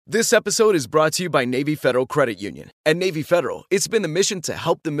This episode is brought to you by Navy Federal Credit Union. At Navy Federal, it's been the mission to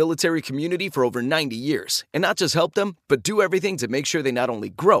help the military community for over 90 years. And not just help them, but do everything to make sure they not only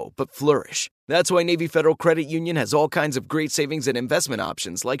grow, but flourish. That's why Navy Federal Credit Union has all kinds of great savings and investment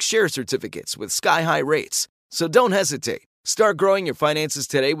options like share certificates with sky-high rates. So don't hesitate. Start growing your finances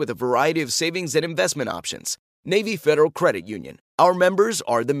today with a variety of savings and investment options. Navy Federal Credit Union. Our members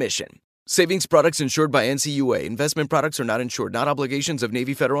are the mission. Savings products insured by NCUA. Investment products are not insured, not obligations of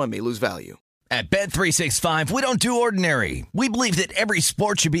Navy Federal and may lose value. At Bet365, we don't do ordinary. We believe that every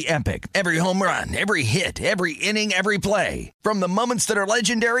sport should be epic. Every home run, every hit, every inning, every play. From the moments that are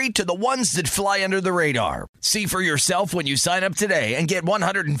legendary to the ones that fly under the radar. See for yourself when you sign up today and get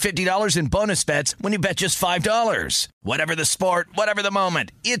 $150 in bonus bets when you bet just $5. Whatever the sport, whatever the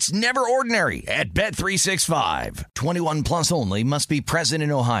moment, it's never ordinary at Bet365. 21 plus only. Must be present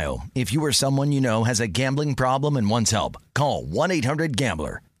in Ohio. If you or someone you know has a gambling problem and wants help, call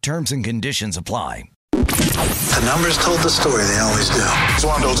 1-800-GAMBLER. Terms and conditions apply. The numbers told the story. They always do. It's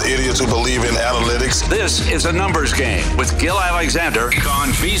one of those idiots who believe in analytics. This is a numbers game with Gil Alexander on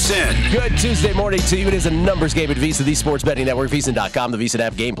VSiN. Good Tuesday morning to you. It is a numbers game at VSiN, the Sports Betting Network, VSiN.com, the VSiN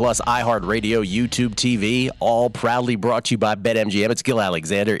app, Game Plus, iHeartRadio, YouTube TV, all proudly brought to you by BetMGM. It's Gil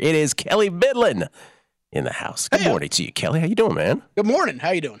Alexander. It is Kelly Bidlin in the house. Good morning to you, Kelly. How you doing, man? Good morning.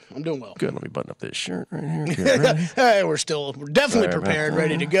 How you doing? I'm doing well. Good. Let me button up this shirt right here. Hey, we're definitely prepared,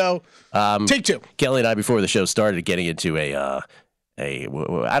 ready to go. Take two. Kelly and I, before the show started, getting into I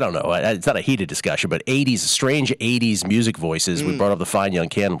don't know, it's not a heated discussion, but strange 80s music voices. We brought up the Fine Young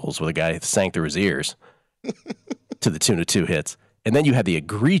Cannibals with a guy that sang through his ears to the tune of 2 hits. And then you had the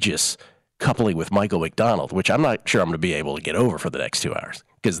egregious coupling with Michael McDonald, which I'm not sure I'm going to be able to get over for the next 2 hours.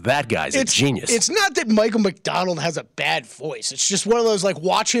 Because that guy's a genius. It's not that Michael McDonald has a bad voice. It's just one of those, like,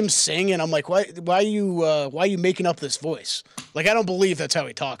 watch him sing, and I'm like, why are you making up this voice? Like, I don't believe that's how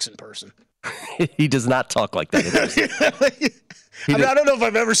he talks in person. He does not talk like that in person. I don't know if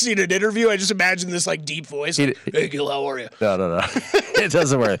I've ever seen an interview. I just imagine this, like, deep voice. Like, hey, Gil, how are you? No. It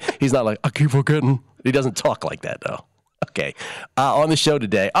doesn't work. He's not like, I keep forgetting. He doesn't talk like that, though. Okay. On the show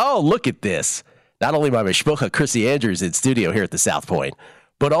today, look at this. Not only my mishpucha, Chrissy Andrews in studio here at the South Point,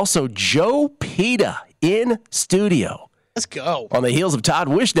 but also Joe Peta in studio. Let's go. On the heels of Todd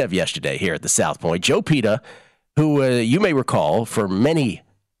Wishnev yesterday here at the South Point. Joe Peta, who you may recall for many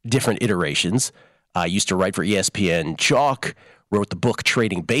different iterations, used to write for ESPN Chalk, wrote the book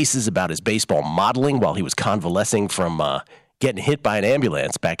Trading Bases about his baseball modeling while he was convalescing from getting hit by an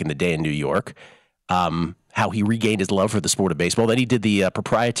ambulance back in the day in New York, how he regained his love for the sport of baseball. Then he did the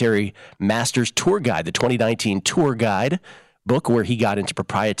proprietary Masters Tour Guide, the 2019 Tour Guide book, where he got into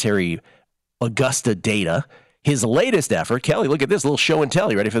proprietary Augusta data. His latest effort, Kelly, look at this little show and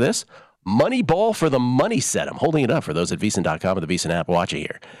tell. You ready for this? Moneyball for the Money Set. I'm holding it up for those at VSiN.com or the VSiN app watching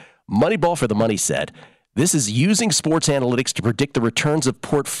here. Moneyball for the Money Set. This is using sports analytics to predict the returns of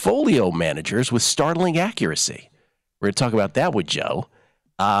portfolio managers with startling accuracy. We're going to talk about that with Joe.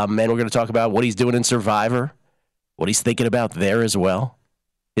 And we're going to talk about what he's doing in Survivor, what he's thinking about there as well.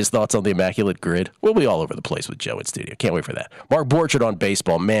 His thoughts on the Immaculate Grid. We'll be all over the place with Joe in studio. Can't wait for that. Mark Borchardt on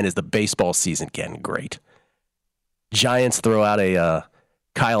baseball. Man, is the baseball season getting great. Giants throw out a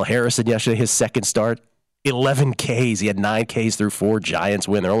Kyle Harrison yesterday, his second start. 11 Ks. He had 9 Ks through 4. Giants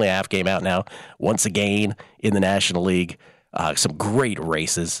win. They're only a half game out now. Once again in the National League. Some great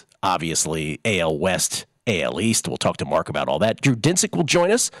races. Obviously, AL West, AL East. We'll talk to Mark about all that. Drew Dinsick will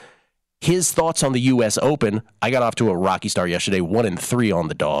join us. His thoughts on the U.S. Open. I got off to a rocky start yesterday, 1-3 on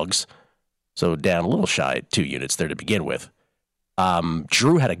the dogs. So down a little shy, 2 units there to begin with.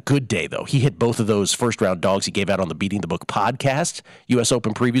 Drew had a good day, though. He hit both of those first-round dogs he gave out on the Beating the Book podcast, U.S.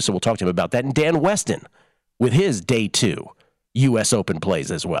 Open preview, so we'll talk to him about that. And Dan Weston with his day 2 U.S. Open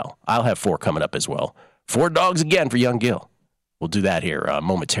plays as well. I'll have 4 coming up as well. 4 dogs again for young Gil. We'll do that here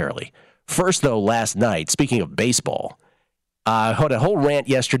momentarily. First, though, last night, speaking of baseball, I had a whole rant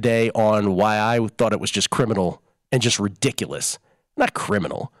yesterday on why I thought it was just criminal and just ridiculous. Not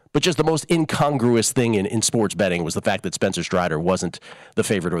criminal, but just the most incongruous thing in sports betting was the fact that Spencer Strider wasn't the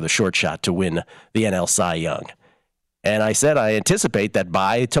favorite or the short shot to win the NL Cy Young. And I said I anticipate that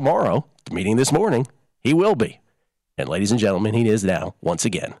by tomorrow, the meeting this morning, he will be. And ladies and gentlemen, he is now, once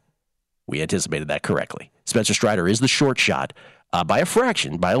again. We anticipated that correctly. Spencer Strider is the short shot by a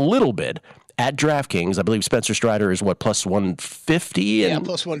fraction, by a little bit. At DraftKings, I believe Spencer Strider is plus 150? Yeah,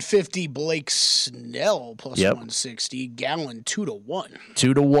 plus 150. Blake Snell plus 160. Gallen 2-1.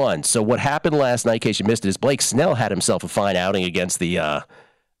 2-1. So what happened last night, in case you missed it, is Blake Snell had himself a fine outing against the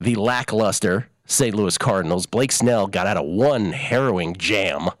lackluster St. Louis Cardinals. Blake Snell got out of one harrowing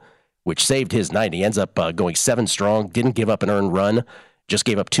jam, which saved his night. He ends up going 7 strong, didn't give up an earned run. Just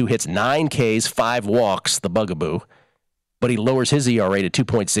gave up 2 hits, 9 Ks, 5 walks, the bugaboo. But he lowers his ERA to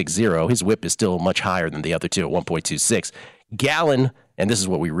 2.60. His whip is still much higher than the other two at 1.26. Gallen, and this is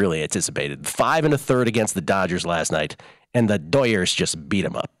what we really anticipated, 5 1/3 against the Dodgers last night, and the Doyers just beat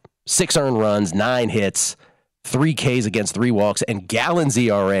him up. 6 earned runs, 9 hits, 3 Ks against 3 walks, and Gallen's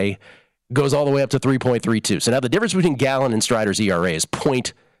ERA goes all the way up to 3.32. So now the difference between Gallen and Strider's ERA is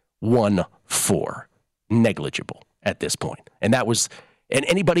 0.14. Negligible at this point. And that was, and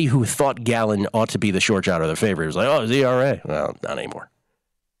anybody who thought Gallen ought to be the short shot or the favorite was like, oh, his ERA. Well, not anymore.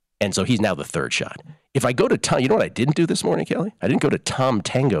 And so he's now the third shot. If I go to Tom, you know what I didn't do this morning, Kelly? I didn't go to Tom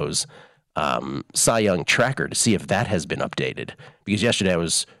Tango's Cy Young tracker to see if that has been updated. Because yesterday I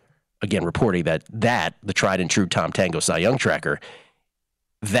was, again, reporting that the tried and true Tom Tango Cy Young tracker,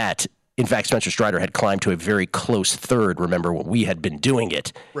 that, in fact, Spencer Strider had climbed to a very close third. Remember when we had been doing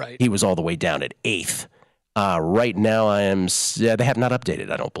it? Right. He was all the way down at 8th. Right now they have not updated,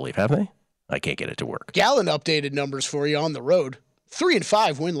 I don't believe, have they? I can't get it to work. Gallen updated numbers for you on the road.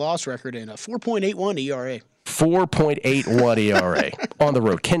 3-5 win-loss record and a 4.81 ERA. 4.81 ERA on the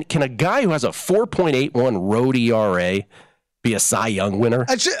road. Can a guy who has a 4.81 road ERA be a Cy Young winner?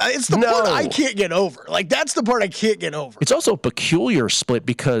 It's the part I can't get over. Like, that's the part I can't get over. It's also a peculiar split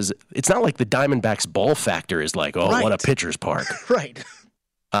because it's not like the Diamondbacks ball factor is like, what a pitcher's park. Right.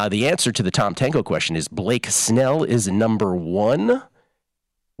 The answer to the Tom Tango question is Blake Snell is number 1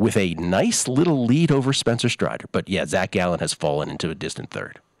 with a nice little lead over Spencer Strider. But yeah, Zach Gallen has fallen into a distant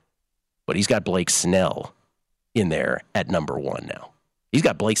third. But he's got Blake Snell in there at number 1 now. He's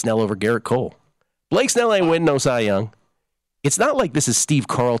got Blake Snell over Garrett Cole. Blake Snell ain't winning no Cy Young. It's not like this is Steve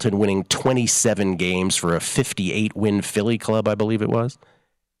Carlton winning 27 games for a 58-win Philly club, I believe it was.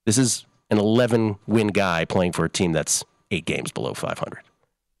 This is an 11-win guy playing for a team that's 8 games below 500.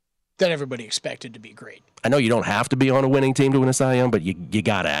 That everybody expected to be great. I know you don't have to be on a winning team to win a Cy Young, but you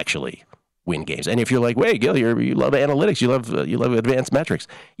got to actually win games. And if you're like, wait, Gil, you love analytics, you love advanced metrics.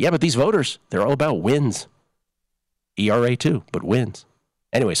 Yeah, but these voters, they're all about wins. ERA too, but wins.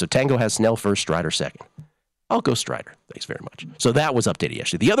 Anyway, so Tango has Snell first, Strider second. I'll go Strider. Thanks very much. So that was updated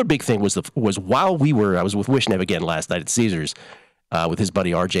yesterday. The other big thing was while I was with Wishnev again last night at Caesars with his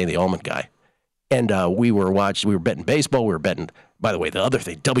buddy RJ, the almond guy. And we were betting baseball. We were betting, by the way, the other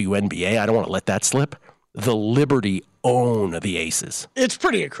thing, WNBA. I don't want to let that slip. The Liberty own the Aces. It's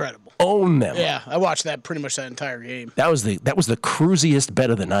pretty incredible. Own them. Yeah, I watched that pretty much that entire game. That was the cruisiest bet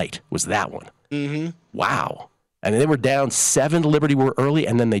of the night, was that one. Mm-hmm. Wow. I mean, they were down 7. Liberty were early,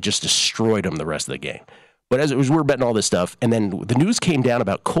 and then they just destroyed them the rest of the game. But as it was, we were betting all this stuff, and then the news came down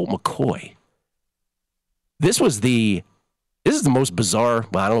about Colt McCoy. This is the most bizarre.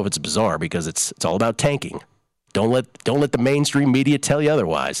 Well, I don't know if it's bizarre because it's all about tanking. Don't let the mainstream media tell you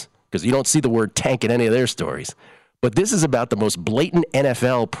otherwise, because you don't see the word tank in any of their stories. But this is about the most blatant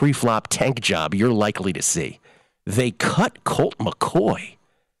NFL pre-flop tank job you're likely to see. They cut Colt McCoy,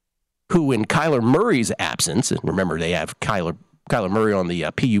 who in Kyler Murray's absence, and remember they have Kyler Murray on the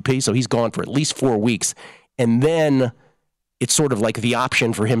PUP, so he's gone for at least 4 weeks, and then it's sort of like the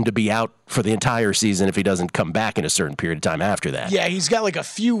option for him to be out for the entire season if he doesn't come back in a certain period of time after that. Yeah, he's got like a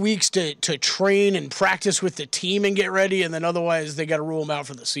few weeks to train and practice with the team and get ready, and then otherwise they got to rule him out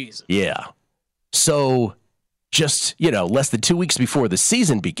for the season. Yeah. So just, less than 2 weeks before the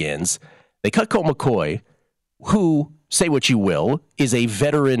season begins, they cut Colt McCoy, who, say what you will, is a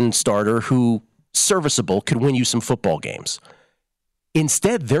veteran starter who, serviceable, could win you some football games.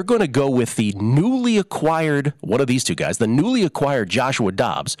 Instead, they're going to go with the newly acquired, one of these two guys, the newly acquired Joshua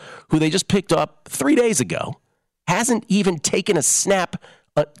Dobbs, who they just picked up 3 days ago, hasn't even taken a snap.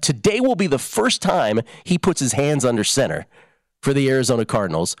 Today will be the first time he puts his hands under center for the Arizona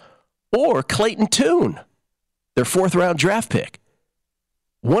Cardinals, or Clayton Tune, their 4th-round draft pick.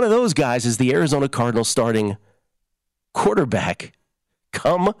 One of those guys is the Arizona Cardinals starting quarterback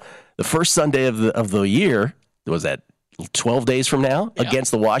come the first Sunday of the year. Was that 12 days from now,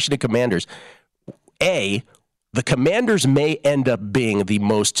 against the Washington Commanders? The Commanders may end up being the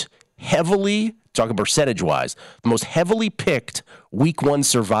most heavily, talking percentage-wise, the most heavily picked Week 1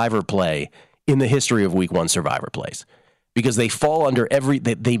 survivor play in the history of Week 1 survivor plays, because they fall under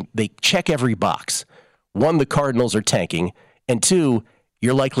they check every box. 1, the Cardinals are tanking, and 2,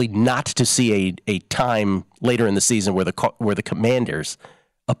 you're likely not to see a time later in the season where the Commanders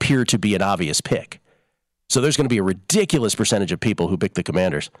appear to be an obvious pick. So there's going to be a ridiculous percentage of people who pick the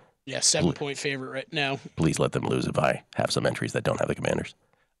Commanders. Yeah, 7-point favorite right now. Please let them lose if I have some entries that don't have the Commanders.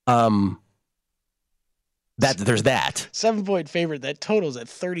 There's that. 7-point favorite, that totals at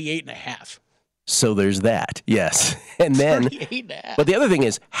 38.5. So there's that, yes. And then, 38.5. But the other thing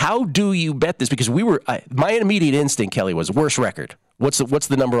is, how do you bet this? Because my immediate instinct, Kelly, was worst record. What's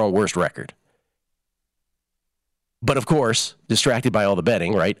the number on worst record? But of course, distracted by all the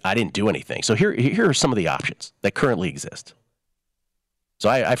betting, right? I didn't do anything. So here are some of the options that currently exist. So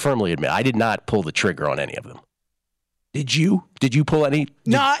I firmly admit I did not pull the trigger on any of them. Did you? Did you pull any?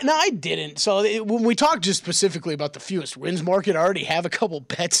 No, I didn't. So when we talk just specifically about the fewest wins market, I already have a couple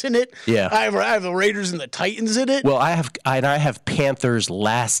bets in it. Yeah, I have the Raiders and the Titans in it. Well, I have Panthers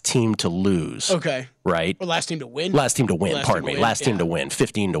last team to lose. Okay, right. Or last team to win. Last team to win. Last team to win.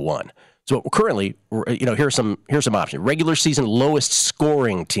 15-1. So currently, here's some options. Regular season lowest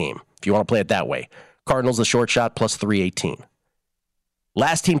scoring team, if you want to play it that way. Cardinals the short shot plus 318.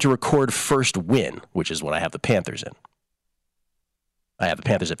 Last team to record first win, which is what I have the Panthers in. I have the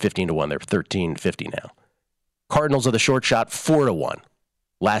Panthers at 15-1. They're 13-50 now. Cardinals are the short shot 4-1.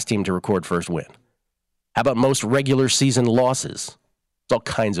 Last team to record first win. How about most regular season losses? There's all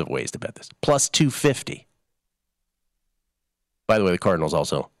kinds of ways to bet this. Plus 250. By the way, the Cardinals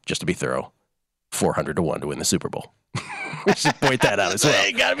also, just to be thorough, 400-1 to win the Super Bowl. We should point that out as well.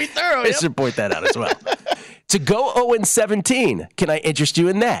 You gotta be thorough. We should point that out as well. To go 0-17, can I interest you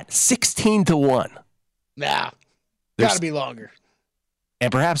in that? 16-1. Nah, gotta be longer.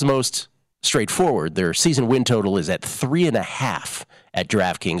 And perhaps most straightforward, their season win total is at 3.5 at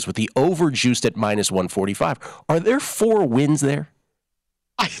DraftKings, with the over juiced at minus 145. Are there 4 wins there?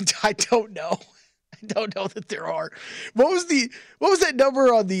 I don't know. I don't know that there are. What was that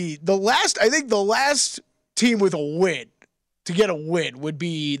number on the last? I think the last team with a win to get a win would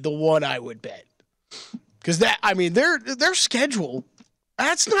be the one I would bet. Because their schedule,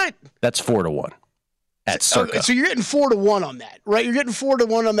 that's 4-1 at Circa. Okay, so you're getting 4-1 on that, right? You're getting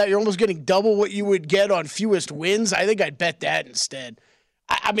 4-1 on that. You're almost getting double what you would get on fewest wins. I think I'd bet that instead.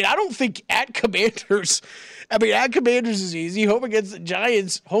 I don't think at Commanders is easy. Home against the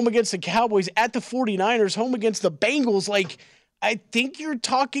Giants, home against the Cowboys, at the 49ers, home against the Bengals. Like, I think you're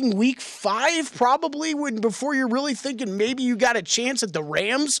talking week 5 probably before you're really thinking maybe you got a chance at the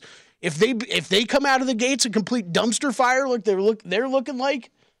Rams. If they come out of the gates a complete dumpster fire like they're looking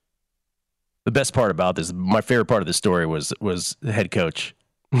like. The best part about this, my favorite part of the story was the head coach.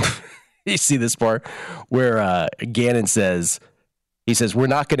 You see this part where Gannon says, we're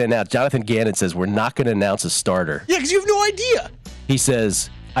not going to announce, Jonathan Gannon says, we're not going to announce a starter. Yeah, because you have no idea. He says,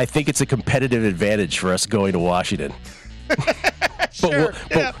 I think it's a competitive advantage for us going to Washington. Sure,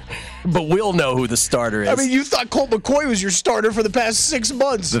 but we'll know who the starter is. I mean, you thought Colt McCoy was your starter for the past 6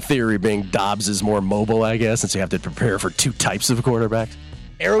 months. The theory being Dobbs is more mobile, I guess, since you have to prepare for 2 types of quarterbacks.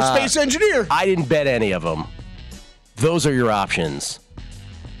 Aerospace engineer. I didn't bet any of them. Those are your options.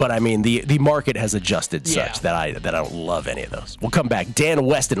 But I mean, the market has adjusted such that I don't love any of those. We'll come back. Dan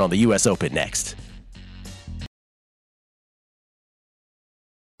Weston on the U.S. Open next.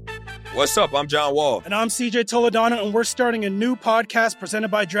 What's up? I'm John Wall. And I'm CJ Toledano, and we're starting a new podcast presented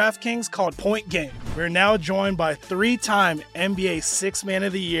by DraftKings called Point Game. We're now joined by 3-time NBA Sixth Man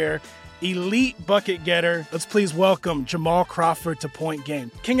of the Year, elite bucket getter. Let's please welcome Jamal Crawford to Point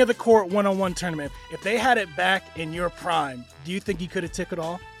Game. King of the Court one-on-one tournament. If they had it back in your prime, do you think you could have took it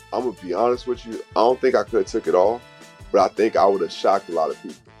all? I'm going to be honest with you. I don't think I could have took it all, but I think I would have shocked a lot of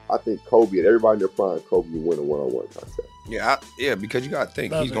people. I think Kobe and everybody in their prime, Kobe would win a one-on-one contest. Yeah, because you got to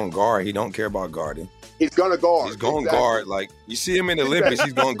think. He's going to guard. He don't care about guarding. He's going to guard. He's going to guard. Like, you see him in the Olympics,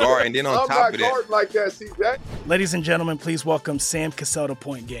 he's going to guard. And then on top of that. I'm not guarding like that, CJ. Ladies and gentlemen, please welcome Sam Cassell to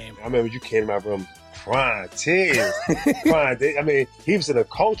Point Game. I remember you came out from prime 10. I mean, he was in a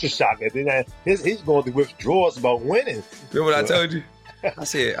culture shock. And then he's going through withdrawals about winning. Remember what I told you? I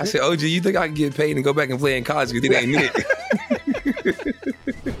said, OG, you think I can get paid and go back and play in college because it ain't it?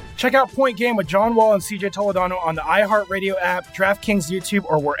 Check out Point Game with John Wall and CJ Toledano on the iHeartRadio app, DraftKings YouTube,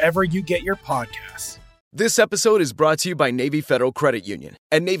 or wherever you get your podcasts. This episode is brought to you by Navy Federal Credit Union.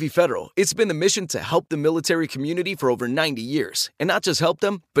 At Navy Federal, it's been the mission to help the military community for over 90 years. And not just help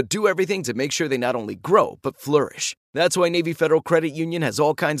them, but do everything to make sure they not only grow, but flourish. That's why Navy Federal Credit Union has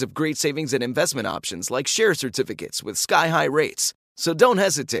all kinds of great savings and investment options like share certificates with sky-high rates. So don't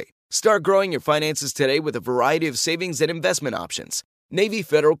hesitate. Start growing your finances today with a variety of savings and investment options. Navy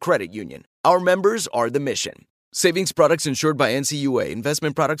Federal Credit Union. Our members are the mission. Savings products insured by NCUA.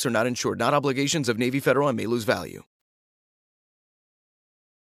 Investment products are not insured, not obligations of Navy Federal and may lose value.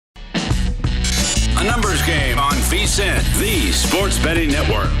 A numbers game on VSiN, the Sports Betting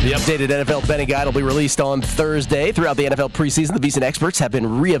Network. The updated NFL betting guide will be released on Thursday. Throughout the NFL preseason, the VSiN experts have been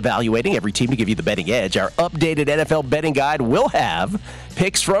reevaluating every team to give you the betting edge. Our updated NFL betting guide will have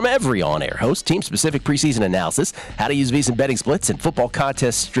picks from every on-air host, team-specific preseason analysis, how to use VSiN betting splits, and football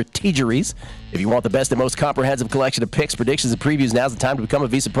contest strategeries. If you want the best and most comprehensive collection of picks, predictions, and previews, now's the time to become a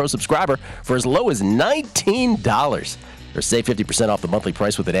VSiN Pro subscriber for as low as $19. or save 50% off the monthly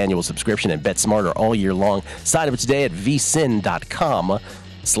price with an annual subscription and bet smarter all year long. Sign up today at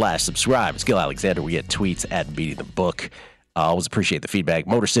vsin.com/subscribe. It's Gil Alexander. We get tweets at Beating the Book. I always appreciate the feedback.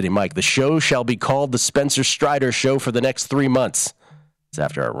 Motor City Mike, the show shall be called the Spencer Strider Show for the next 3 months. It's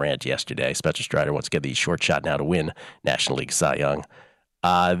after our rant yesterday. Spencer Strider wants to get the short shot now to win National League Cy Young.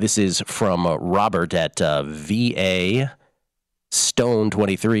 This is from Robert at VA Stone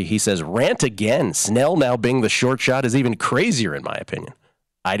 23. He says, rant again. Snell now being the short shot is even crazier in my opinion.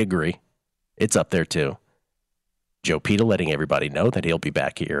 I'd agree. It's up there too. Joe Pita letting everybody know that he'll be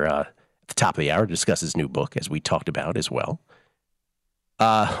back here at the top of the hour to discuss his new book, as we talked about as well.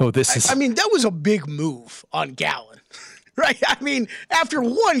 I mean, that was a big move on Gallen. Right? I mean, after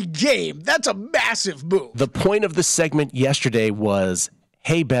one game, that's a massive move. The point of the segment yesterday was,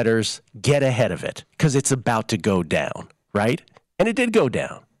 hey, bettors, get ahead of it because it's about to go down, right? And it did go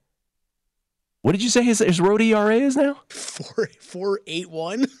down. What did you say his road ERA is now?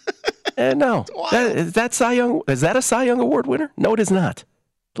 4.81. No. That's Cy Young. Is that a Cy Young Award winner? No, it is not.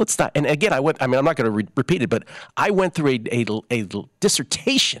 Let's not. And again, I'm not going to repeat it, but I went through a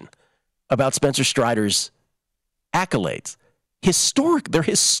dissertation about Spencer Strider's accolades. They're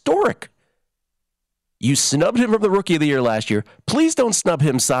historic. You snubbed him from the Rookie of the Year last year. Please don't snub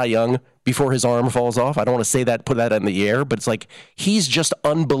him Cy Young before his arm falls off. I don't want to say that, put that in the air, but it's like he's just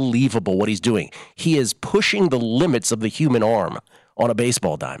unbelievable what he's doing. He is pushing the limits of the human arm on a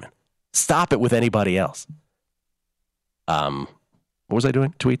baseball diamond. Stop it with anybody else. What was I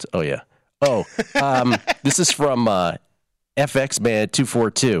doing? Tweets? Oh, yeah. This is from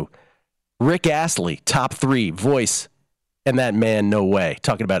FXMan242. Rick Astley, top 3, voice, and that man, no way.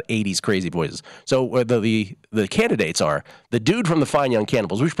 Talking about 80s crazy voices. So the candidates are the dude from the Fine Young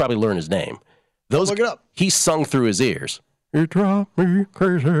Cannibals. We should probably learn his name. Look it up. He sung through his ears. It drives me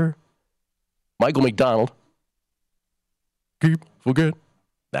crazy. Michael McDonald. Keep forget.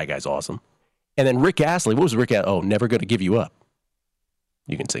 That guy's awesome. And then Rick Astley. What was Rick Astley? Oh, Never Gonna Give You Up.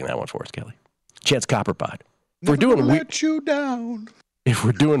 You can sing that one for us, Kelly. Chance Copperpot. We're doing let you down. If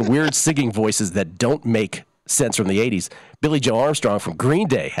we're doing weird singing voices that don't make sense from the 80s, Billy Joe Armstrong from Green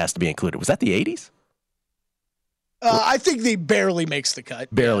Day has to be included. Was that the 80s? I think they barely makes the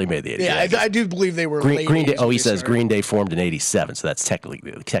cut. Barely made the 80s. Yeah, I do believe they were late Green Day. 80s Oh, he says Green Day formed in 87, so that's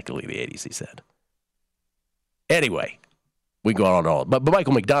technically the 80s, he said. Anyway, we go on and on. But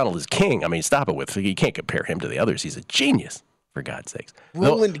Michael McDonald is king. I mean, stop it with. You can't compare him to the others. He's a genius, for God's sakes.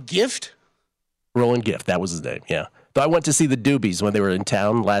 Roland Gift? Roland Gift, that was his name, yeah. Though I went to see the Doobies when they were in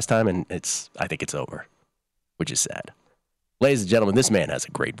town last time, and I think it's over, which is sad. Ladies and gentlemen, this man has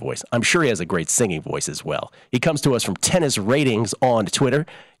a great voice. I'm sure he has a great singing voice as well. He comes to us from Tennis Ratings on Twitter.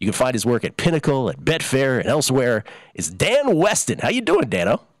 You can find his work at Pinnacle, at Betfair, and elsewhere. It's Dan Weston. How you doing,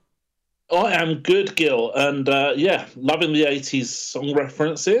 Dano? I am good, Gil, and loving the 80s song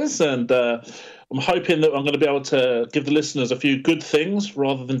references, and I'm hoping that I'm going to be able to give the listeners a few good things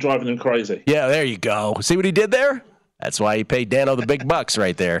rather than driving them crazy. Yeah, there you go. See what he did there? That's why he paid Dano the big bucks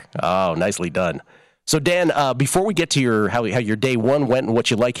right there. Oh, nicely done. So, Dan, before we get to how your day one went and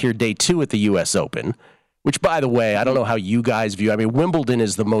what you like here day 2 at the U.S. Open, which, by the way, I don't know how you guys view. I mean, Wimbledon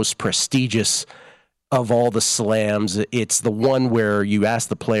is the most prestigious of all the slams. It's the one where you ask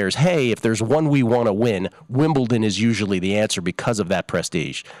the players, hey, if there's one we want to win, Wimbledon is usually the answer because of that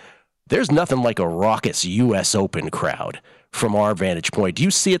prestige. There's nothing like a raucous U.S. Open crowd from our vantage point. Do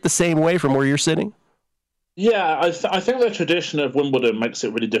you see it the same way from where you're sitting? Yeah, I think the tradition of Wimbledon makes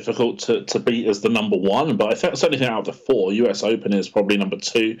it really difficult to beat as the number one, but I certainly think out of the 4, US Open is probably number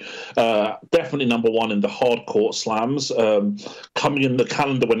 2. Definitely number 1 in the hard court slams, coming in the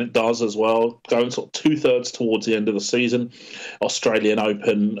calendar when it does as well, going sort of 2/3 towards the end of the season. Australian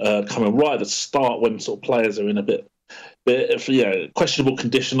Open coming right at the start when sort of players are in a bit questionable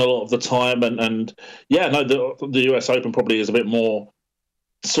condition a lot of the time, the US Open probably is a bit more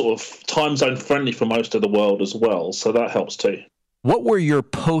sort of time zone friendly for most of the world as well, so that helps too. What were your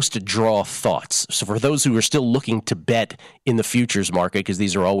post-draw thoughts? So for those who are still looking to bet in the futures market, because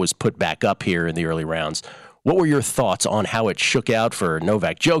these are always put back up here in the early rounds, what were your thoughts on how it shook out for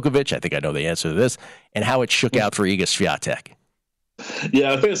Novak Djokovic? I think I know the answer to this. And how it shook out for Iga Swiatek?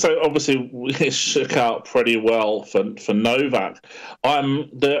 Yeah, I think so. Obviously, it shook out pretty well for Novak.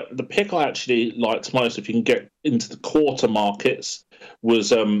 The pick I actually liked most, if you can get into the quarter markets,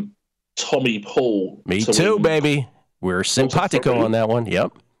 was Tommy Paul. Me too, baby. We're simpatico on that one.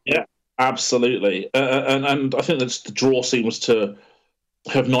 Yep. Yeah, absolutely. And I think that the draw seems to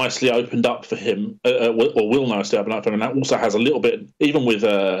have nicely opened up for him, or will nicely open up for him. And that also has a little bit, even with,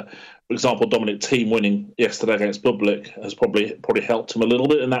 for example, Dominic Thiem winning yesterday against Bublik, has probably helped him a little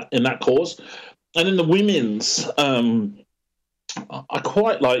bit in that cause. in the women's, I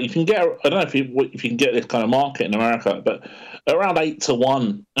quite like. You can get. I don't know if you can get this kind of market in America, but around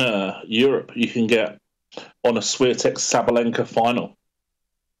 8-1 Europe, you can get on a Swiatek Sabalenka final.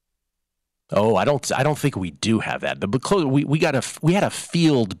 Oh, I don't think we do have that. We had a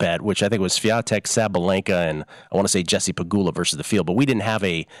field bet, which I think was Swiatek, Sabalenka, and I want to say Jessie Pegula versus the field, but we didn't have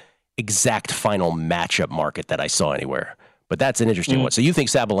a exact final matchup market that I saw anywhere. But that's an interesting one. So you think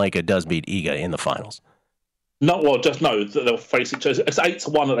Sabalenka does beat Iga in the finals? No, well, just know that they'll face each other. It's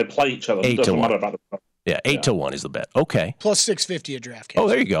 8-1 that they play each other. 8-1. It doesn't matter about the. Yeah, 8-1 is the bet. Okay. Plus 650 at DraftKings. Oh,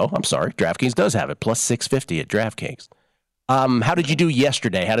 there you go. I'm sorry. DraftKings does have it. Plus 650 at DraftKings. How did you do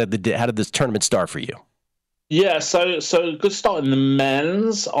yesterday? How did this tournament start for you? Yeah, so good start in the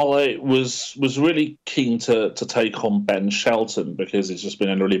men's. I was really keen to take on Ben Shelton because he's just been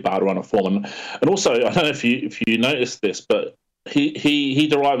in a really bad run of form, and also I don't know if you noticed this, but he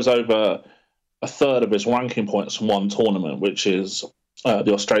derives over a third of his ranking points from one tournament, which is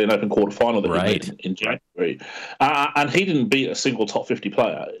the Australian Open quarterfinal that he made in January, and he didn't beat a single top 50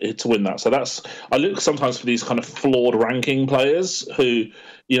 player to win that. So I look sometimes for these kind of flawed ranking players who,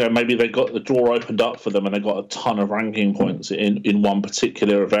 maybe they got the draw opened up for them and they got a ton of ranking points in one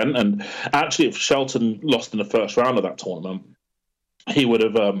particular event. And actually, if Shelton lost in the first round of that tournament, he would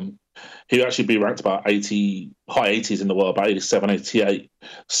have. He would actually be ranked about high 80s in the world, about 87, 88.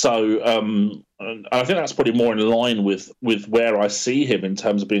 So I think that's probably more in line with where I see him in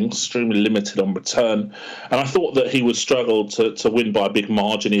terms of being extremely limited on return. And I thought that he would struggle to win by a big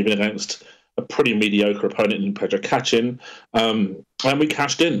margin, even against a pretty mediocre opponent in Pedro Cachin. And we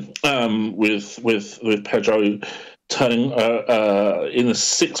cashed in with Pedro turning in the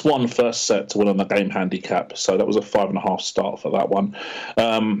 6-1 first set to win on the game handicap. So that was a 5.5 start for that one.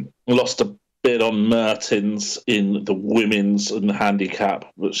 Lost a bit on Mertens in the women's and the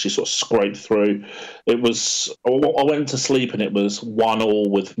handicap, but she sort of scraped through. I went to sleep and it was 1-1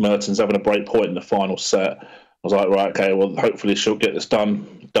 with Mertens having a break point in the final set. I was like, right, okay, well, hopefully she'll get this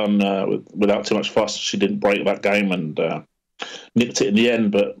done without too much fuss. She didn't break that game and nicked it in the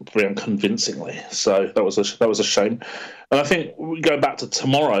end, but very unconvincingly. So that was a shame. And I think we go back to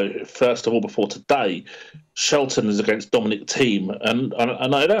tomorrow, first of all, before today. Shelton is against Dominic Thiem, and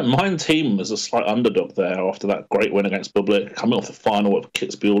I don't mind Thiem as a slight underdog there after that great win against Bublik, coming off the final of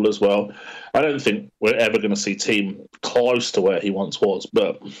Kitzbühel as well. I don't think we're ever going to see Thiem close to where he once was,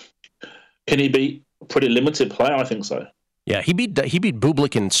 but can he beat a pretty limited player? I think so. Yeah, he beat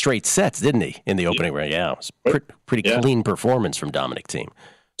Bublik in straight sets, didn't he, in the opening round? Yeah, it was pretty clean performance from Dominic Thiem.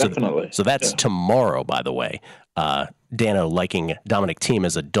 Definitely. So that's tomorrow, by the way. Dano liking Dominic Thiem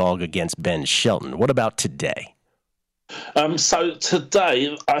as a dog against Ben Shelton. What about today? So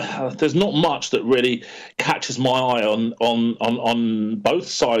today, there's not much that really catches my eye on both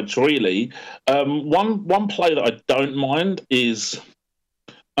sides, really. One play that I don't mind is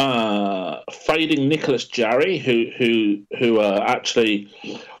fading Nicholas Jarry, who actually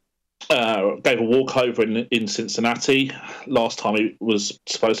gave a walkover in Cincinnati last time he was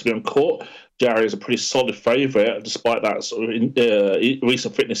supposed to be on court. Jarry is a pretty solid favourite, despite that sort of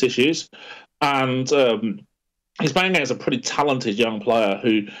recent fitness issues, and he's playing against a pretty talented young player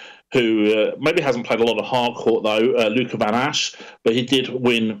who maybe hasn't played a lot of hard court though, Luca Van Asch, but he did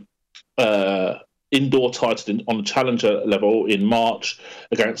win indoor title on the challenger level in March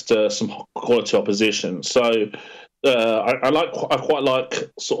against some quality opposition. So I quite like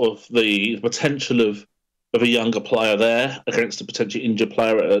sort of the potential of a younger player there against a potentially injured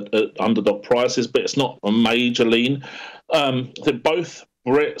player at underdog prices, but it's not a major lean. I think both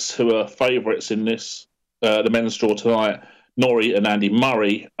Brits who are favourites in this the men's draw tonight, Norrie and Andy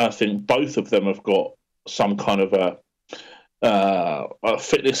Murray, I think both of them have got some kind of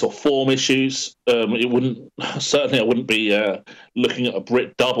fitness or form issues. I wouldn't be looking at a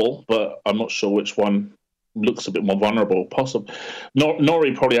Brit double, but I'm not sure which one looks a bit more vulnerable. Possible.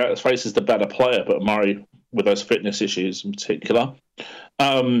 Norrie probably faces the better player, but Murray with those fitness issues in particular.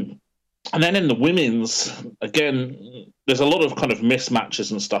 And then in the women's, again, there's a lot of kind of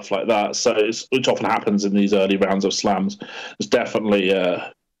mismatches and stuff like that. So which often happens in these early rounds of slams. There's definitely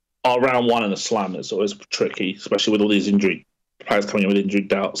our round one in a slam is always tricky, especially with all these players coming in with injury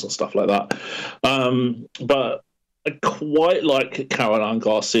doubts and stuff like that. But I quite like Caroline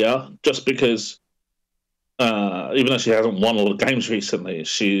Garcia just because even though she hasn't won a lot of games recently,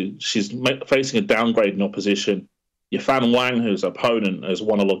 she's facing a downgrade in opposition. Yifan Wang, whose opponent, has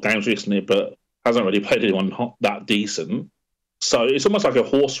won a lot of games recently, but hasn't really played anyone that decent. So it's almost like a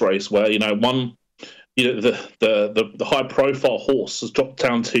horse race where the high-profile horse has dropped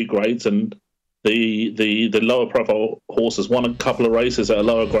down 2 grades, and the lower profile horses won a couple of races at a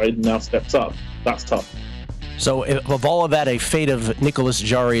lower grade and now steps up. That's tough. So of all of that, a Fate of Nicholas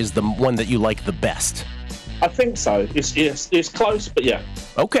Jarry is the one that you like the best? I think so. It's close, but yeah.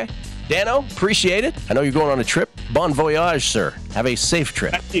 Okay. Dano, appreciate it. I know you're going on a trip. Bon voyage, sir. Have a safe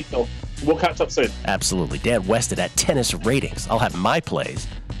trip. Thank you, Phil. We'll catch up soon. Absolutely. Dan Weston at Tennis Ratings. I'll have my plays.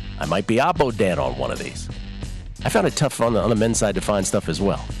 I might be Oppo Dan on one of these. I found it tough on the men's side to find stuff as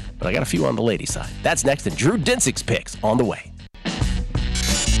well, but I got a few on the ladies' side. That's next, and Drew Dinsick's picks on the way.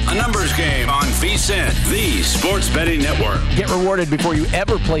 A numbers game on VSiN, the sports betting network. Get rewarded before you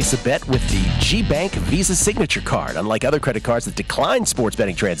ever place a bet with the G-Bank Visa Signature Card. Unlike other credit cards that decline sports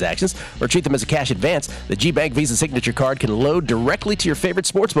betting transactions or treat them as a cash advance, the G-Bank Visa Signature Card can load directly to your favorite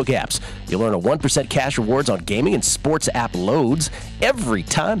sportsbook apps. You'll earn a 1% cash rewards on gaming and sports app loads every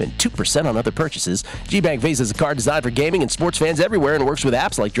time and 2% on other purchases. G-Bank Visa is a card designed for gaming and sports fans everywhere and works with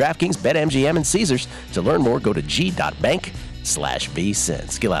apps like DraftKings, BetMGM, and Caesars. To learn more, go to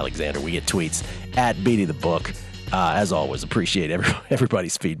g.bank/VSiN. Skill Alexander, we get tweets at Beatty the Book. As always, appreciate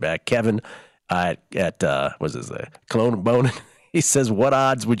everybody's feedback. Kevin at what's his name? Cologne Bonin. He says, what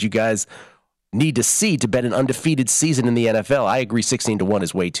odds would you guys need to see to bet an undefeated season in the NFL? I agree 16-1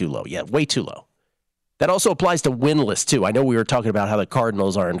 is way too low. Yeah, way too low. That also applies to winless, too. I know we were talking about how the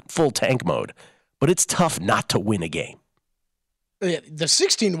Cardinals are in full tank mode, but it's tough not to win a game. Yeah, the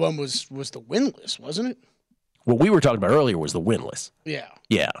 16-1 was the winless, wasn't it? What we were talking about earlier was the winless. Yeah.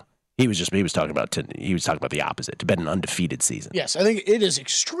 Yeah. He was talking about the opposite, to bet an undefeated season. Yes, I think it is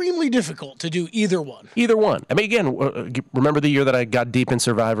extremely difficult to do either one. Either one. I mean, again, remember the year that I got deep in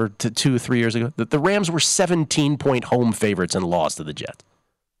Survivor 2-3 years ago? The Rams were 17-point home favorites and lost to the Jets.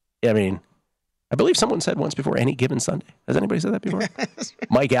 I mean, I believe someone said once before, any given Sunday. Has anybody said that before?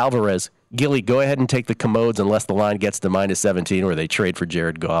 Mike Alvarez, Gilly, go ahead and take the commodes unless the line gets to -17 or they trade for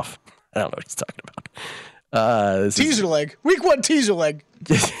Jared Goff. I don't know what he's talking about. Teaser leg. Week 1 teaser leg.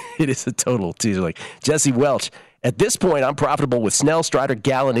 It is a total teaser leg. Jesse Welch. At this point, I'm profitable with Snell, Strider,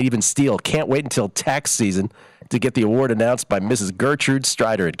 Gallen, and even Steele. Can't wait until tax season to get the award announced by Mrs. Gertrude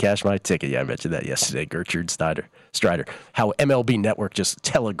Strider and cash my ticket. Yeah, I mentioned that yesterday. Gertrude Strider. How MLB Network just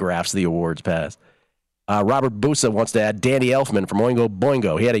telegraphs the awards pass. Robert Busa wants to add Danny Elfman from Oingo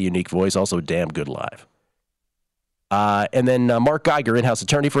Boingo. He had a unique voice, also damn good live. And then Mark Geiger, in-house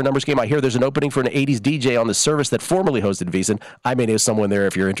attorney for a numbers game. I hear there's an opening for an 80s DJ on the service that formerly hosted VSiN. I may know someone there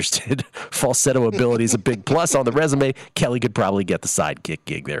if you're interested. Falsetto ability is a big plus on the resume. Kelly could probably get the sidekick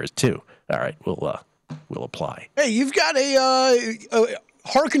gig there too. All right, we'll apply. Hey, you've got a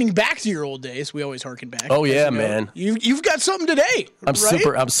harkening back to your old days. We always harken back. Oh yeah, man. You've got something today.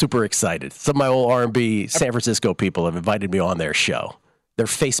 I'm super excited. Some of my old R&B San Francisco people have invited me on their show, their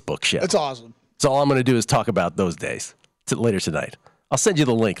Facebook show. That's awesome. So all I'm going to do is talk about those days later tonight. I'll send you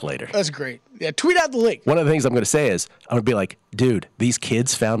the link later. That's great. Yeah, tweet out the link. One of the things I'm going to say is I'm going to be like, dude, these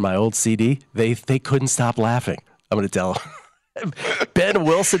kids found my old CD. They couldn't stop laughing. I'm going to tell them. Ben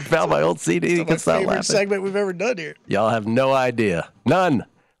Wilson found my old CD. He couldn't stop laughing. Favorite segment we've ever done here. Y'all have no idea. None.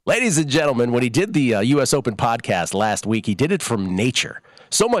 Ladies and gentlemen, when he did the U.S. Open podcast last week, he did it from nature.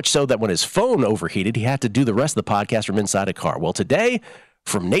 So much so that when his phone overheated, he had to do the rest of the podcast from inside a car. Well, today,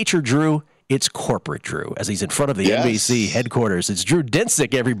 from nature, Drew, it's corporate Drew, as he's in front of the NBC headquarters. It's Drew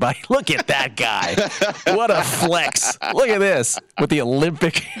Dinsick, everybody. Look at that guy. What a flex. Look at this. With the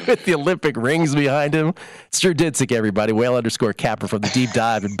Olympic rings behind him. It's Drew Dinsick, everybody. Whale_Capper from the Deep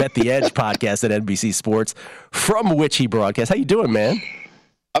Dive and Bet the Edge podcast at NBC Sports, from which he broadcasts. How you doing, man?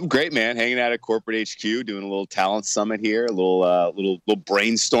 I'm great, man. Hanging out at Corporate HQ, doing a little talent summit here, a little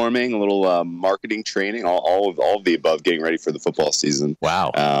brainstorming, a little marketing training, all of the above, getting ready for the football season.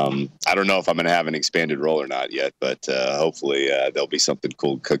 Wow. I don't know if I'm going to have an expanded role or not yet, but hopefully there'll be something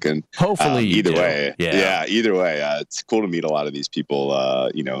cool cooking. Hopefully, either way, either way, it's cool to meet a lot of these people.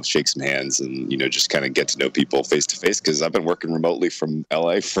 Shake some hands and just kind of get to know people face to face, because I've been working remotely from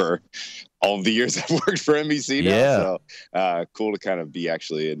LA for all of the years I've worked for NBC now. Yeah. So cool to kind of be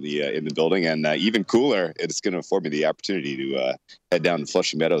actually in the building, and even cooler, it's going to afford me the opportunity to head down to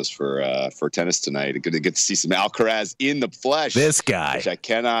Flushing Meadows for tennis tonight. Going to get to see some Alcaraz in the flesh. This guy, which I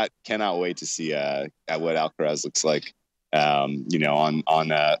cannot wait to see at what Alcaraz looks like. On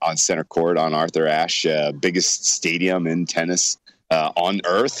center court on Arthur Ashe, biggest stadium in tennis on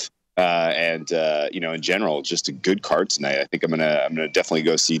earth. In general, just a good card tonight. I think I'm gonna definitely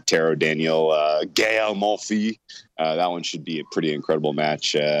go see Taro Daniel, Gael Monfils. That one should be a pretty incredible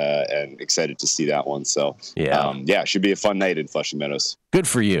match, and excited to see that one. So it should be a fun night in Flushing Meadows. Good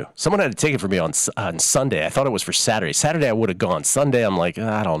for you. Someone had to take it for me on Sunday. I thought it was for Saturday. Saturday I would have gone. Sunday I'm like,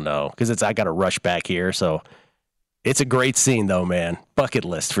 I don't know, because I got to rush back here. So It's a great scene, though, man. Bucket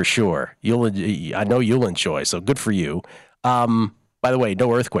list for sure. I know you'll enjoy. So good for you. By the way,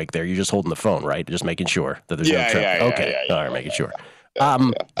 no earthquake there. You're just holding the phone, right? Just making sure that there's no trouble. Okay. All right, making sure.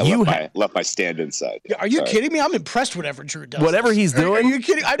 I left my stand inside. Are you kidding me? I'm impressed whatever Drew does. Whatever he's doing. Are you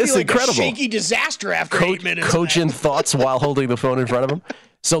kidding? I'd be like incredible. A shaky disaster after 8 minutes. Coaching thoughts while holding the phone in front of him.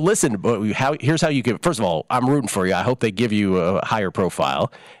 So listen, here's how you can. First of all, I'm rooting for you. I hope they give you a higher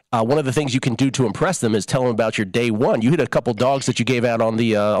profile. One of the things you can do to impress them is tell them about your day one. You hit a couple dogs that you gave out on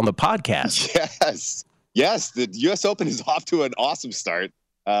the podcast. Yes. The U.S. Open is off to an awesome start.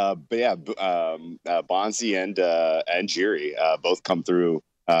 But yeah, Bonzi and Jiri both come through.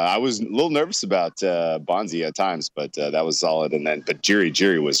 I was a little nervous about Bonzi at times, but that was solid. But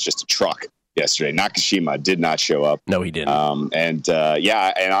Jiri was just a truck yesterday. Nakashima did not show up. No, he didn't. And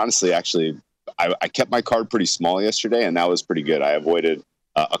honestly, actually, I kept my card pretty small yesterday, and that was pretty good. I avoided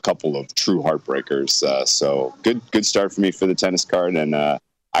a couple of true heartbreakers. So good start for me for the tennis card. And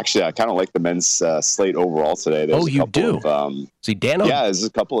actually, I kind of like the men's slate overall today. There's you do? See, Dano? Yeah, there's a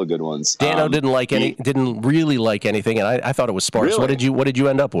couple of good ones. Dano didn't really like anything, and I thought it was sparse. Really? What did you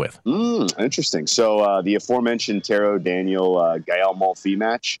end up with? Interesting. So the aforementioned Taro Daniel Gael Monfils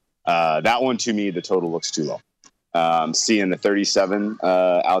match, that one to me, the total looks too low. Seeing the 37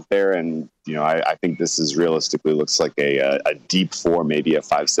 out there, and I think this is realistically looks like a deep 4, maybe a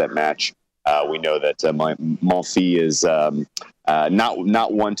 5-set match. We know that Monfils is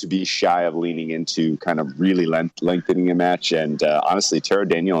not one to be shy of leaning into kind of really lengthening a match. And honestly, Taro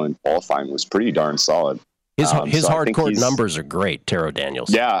Daniel in qualifying was pretty darn solid. His hardcourt numbers are great, Taro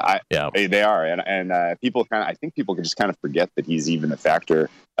Daniel's. Yeah, they are. And people I think people can just kind of forget that he's even a factor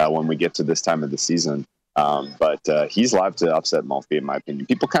when we get to this time of the season. But he's live to upset Monfils, in my opinion.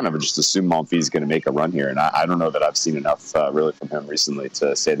 People kind of just assume Monfils is going to make a run here, and I don't know that I've seen enough really from him recently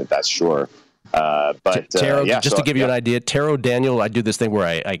to say that that's sure. But Taro, to give you an idea, Taro Daniel, I do this thing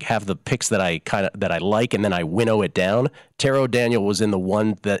where I have the picks that I like, and then I winnow it down. Taro Daniel was in the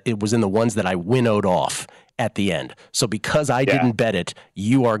ones that I winnowed off at the end. So because I didn't bet it,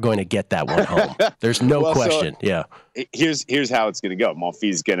 you are going to get that one home. There's no question. So here's how it's going to go.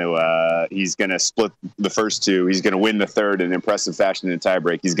 Monfils he's going to split the first two. He's going to win the third in impressive fashion in a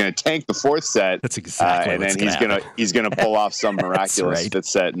tiebreak. He's going to tank the fourth set. That's exactly. And then he's going to pull off some miraculous fifth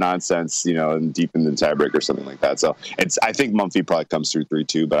set nonsense, and deep in the tiebreak or something like that. So I think Monfils probably comes through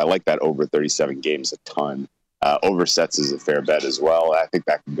 3-2, but I like that over 37 games a ton. Over sets is a fair bet as well. I think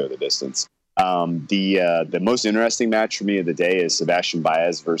that can go the distance. The most interesting match for me of the day is Sebastian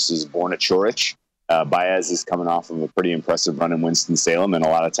Baez versus Borna Coric. Baez is coming off of a pretty impressive run in Winston-Salem, and a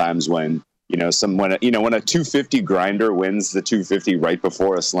lot of times when when a 250 grinder wins the 250 right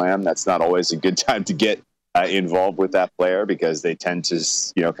before a slam, that's not always a good time to get involved with that player, because they tend to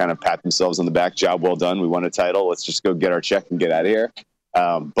kind of pat themselves on the back. Job well done. We won a title. Let's just go get our check and get out of here.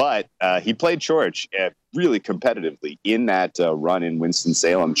 But he played Coric really competitively in that run in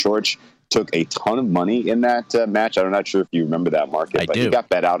Winston-Salem. Coric took a ton of money in that match. I'm not sure if you remember that market, but he got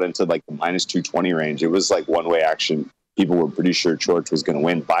bet out into like the minus 220 range. It was like one-way action. People were pretty sure Coric was going to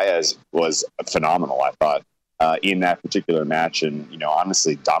win. Baez was phenomenal, I thought, in that particular match, and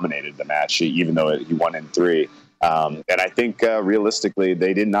honestly dominated the match, even though he won in 3. And I think realistically,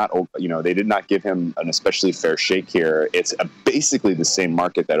 they did not give him an especially fair shake here. It's basically the same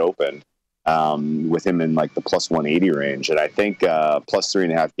market that opened. With him in like the plus 180 range. And I think plus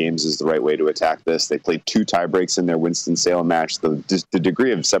 3.5 games is the right way to attack this. They played 2 tie breaks in their Winston-Salem match. The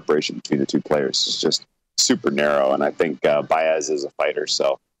degree of separation between the two players is just super narrow. And I think Baez is a fighter.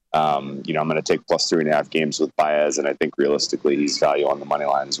 So, I'm going to take plus 3.5 games with Baez. And I think realistically, he's value on the money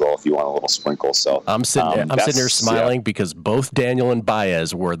line as well if you want a little sprinkle. So I'm sitting here smiling because both Daniel and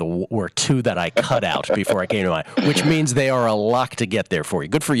Baez were 2 that I cut out before I came to mine, which means they are a lock to get there for you.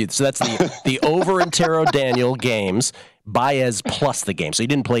 Good for you. So that's the over in Taro Daniel games, Baez plus the game. So you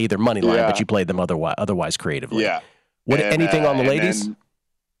didn't play either money line, but you played them otherwise creatively. Yeah. Anything on the ladies?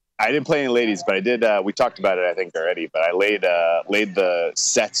 I didn't play any ladies, but I did. We talked about it, I think, already. But I laid the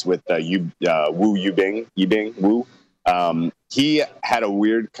sets with Wu Yibing. He had a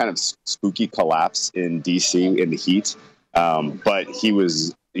weird kind of spooky collapse in DC in the heat, but he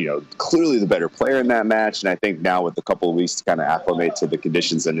was clearly the better player in that match. And I think now with a couple of weeks to kind of acclimate to the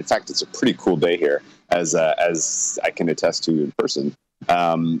conditions, and in fact, it's a pretty cool day here, as I can attest to in person.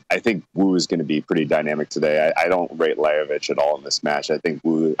 I think Wu is going to be pretty dynamic today. I don't rate Lajovic at all in this match. I think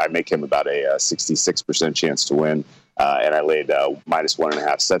Wu, I make him about a 66% chance to win. And I laid minus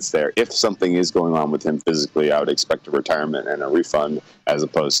 1.5 sets there. If something is going on with him physically, I would expect a retirement and a refund as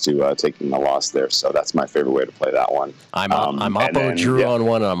opposed to taking a loss there. So that's my favorite way to play that one. I'm Oppo Drew on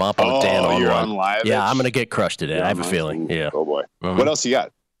one, and I'm Oppo Dan on you're one. On Lajovic? Yeah, I'm going to get crushed today. I have a feeling. Yeah. Oh, boy. Mm-hmm. What else you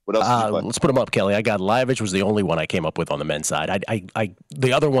got? What else did you play? Let's put them up, Kelly. I got Lajovic was the only one I came up with on the men's side.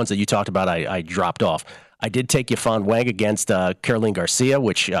 The other ones that you talked about, I dropped off. I did take Yifan Wang against Caroline Garcia,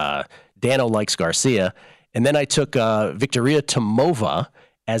 which Dano likes Garcia. And then I took Victoria Tomova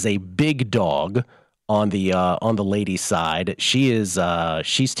as a big dog on the ladies' side. She's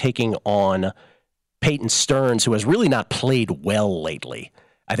taking on Peyton Stearns, who has really not played well lately.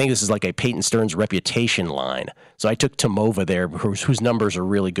 I think this is like a Peyton Stearns reputation line. So I took Tomova there, whose numbers are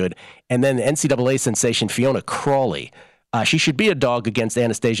really good. And then NCAA sensation Fiona Crawley. She should be a dog against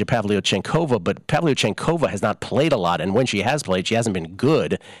Anastasia Pavlyuchenkova, but Pavlyuchenkova has not played a lot, and when she has played, she hasn't been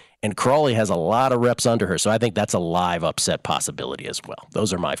good. And Crawley has a lot of reps under her, so I think that's a live upset possibility as well.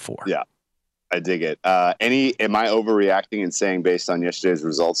 Those are my 4. Yeah, I dig it. Am I overreacting and saying based on yesterday's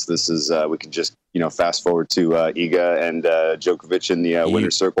results, this is we can just fast forward to Iga and Djokovic in the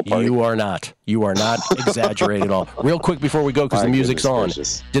winner's circle party? You are not. You are not exaggerating at all. Real quick before we go, because the music's on.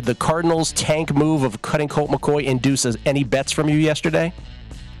 Gracious. Did the Cardinals' tank move of cutting Colt McCoy induce any bets from you yesterday?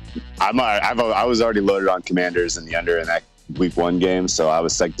 I was already loaded on Commanders and the under in that Week 1 game, so I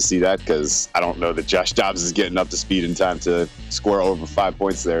was psyched to see that because I don't know that Josh Dobbs is getting up to speed in time to score over 5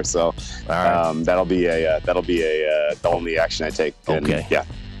 points there. So that'll be the only action I take. And, okay. Yeah.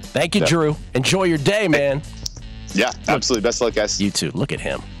 Thank you, Drew. Enjoy your day, man. Yeah, absolutely. Best of luck, guys. You too. Look at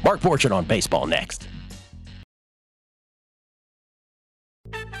him. Mark Borchardt on baseball next.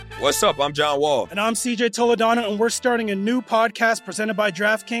 What's up? I'm John Wall. And I'm CJ Toledano, and we're starting a new podcast presented by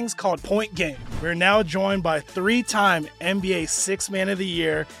DraftKings called Point Game. We're now joined by 3-time NBA Sixth Man of the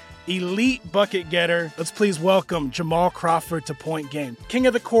Year, elite bucket getter. Let's please welcome Jamal Crawford to Point Game. King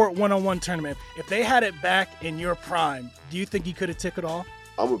of the Court one-on-one tournament. If they had it back in your prime, do you think you could have took it all?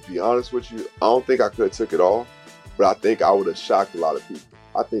 I'm going to be honest with you. I don't think I could have took it all, but I think I would have shocked a lot of people.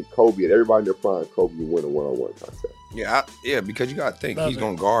 I think Kobe and everybody in their prime, Kobe would win a one-on-one contest. Yeah, because you got to think he's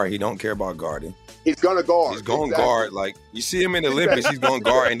going to guard. He don't care about guarding. He's going to guard. He's going to guard. Like, you see him in the Olympics, he's going to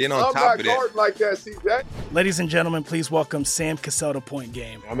guard. And then on top of that. I'm not guarding like that, CJ. Ladies and gentlemen, please welcome Sam Cassell to Point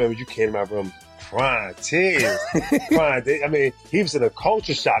Game. I remember you came to my room crying, tears, crying. I mean, he was in a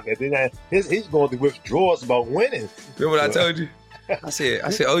culture shock. And then he's going through withdrawals about winning. Remember what I told you? I said,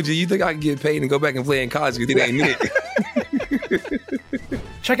 OG, you think I can get paid and go back and play in college because it ain't it?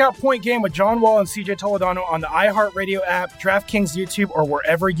 Check out Point Game with John Wall and CJ Toledano on the iHeartRadio app, DraftKings YouTube, or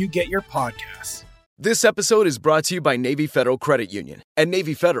wherever you get your podcasts. This episode is brought to you by Navy Federal Credit Union. At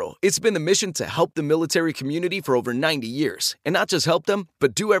Navy Federal, it's been the mission to help the military community for over 90 years. And not just help them,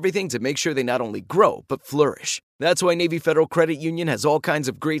 but do everything to make sure they not only grow, but flourish. That's why Navy Federal Credit Union has all kinds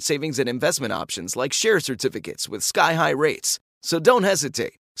of great savings and investment options like share certificates with sky-high rates. So don't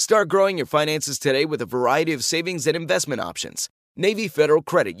hesitate. Start growing your finances today with a variety of savings and investment options. Navy Federal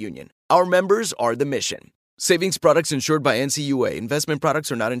Credit Union. Our members are the mission. Savings products insured by NCUA. Investment products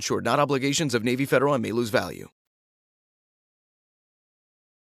are not insured, not obligations of Navy Federal and may lose value.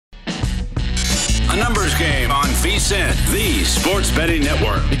 A numbers game on VSiN, the sports betting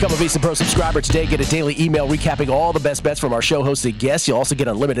network. Become a VSiN Pro subscriber today. Get a daily email recapping all the best bets from our show hosted guests. You'll also get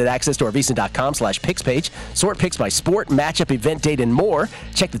unlimited access to our VSiN.com/picks page. Sort picks by sport, matchup, event date, and more.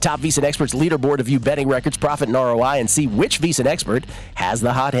 Check the top VSiN experts leaderboard to view betting records, profit, and ROI, and see which VSiN expert has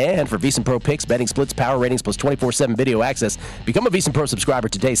the hot hand for VSiN Pro picks, betting splits, power ratings, plus 24/7 video access. Become a VSiN Pro subscriber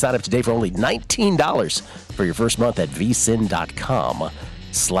today. Sign up today for only $19 for your first month at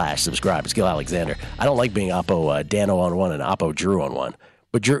VSiN.com/subscribe. It's Gil Alexander. I don't like being Oppo Dano on one and Oppo Drew on one.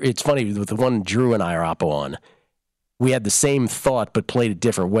 But Drew, it's funny, with the one Drew and I are Oppo on, we had the same thought but played it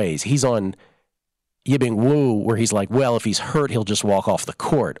different ways. He's on Yibing Wu, where he's like, well, if he's hurt, he'll just walk off the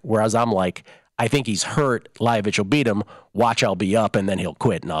court. Whereas I'm like, I think he's hurt. Lajovic will beat him. Watch, I'll be up, and then he'll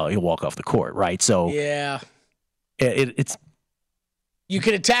quit, and he'll walk off the court, right? So yeah, it's... You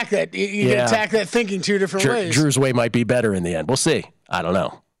can attack that. You can attack that thinking two different ways. Drew's way might be better in the end. We'll see. I don't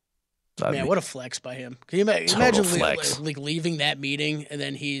know. Man, what a flex by him. Can you imagine like leaving that meeting and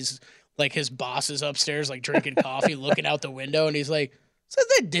then he's like his boss is upstairs like drinking coffee, looking out the window, and he's like, "Is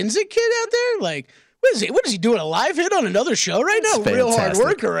that Dinzik kid out there? Like, what is he doing? A live hit on another show right now? Real hard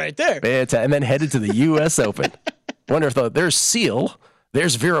worker right there." And then headed to the U.S. Open. Wonder if there's Seal,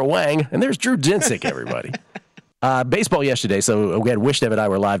 there's Vera Wang, and there's Drew Dinzik, everybody. Baseball yesterday, so we had Wishnev and I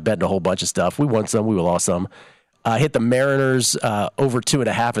were live betting a whole bunch of stuff. We won some, we lost some. Hit the Mariners over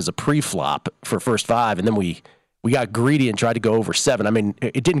 2.5 as a pre-flop for first 5, and then we got greedy and tried to go over 7. I mean,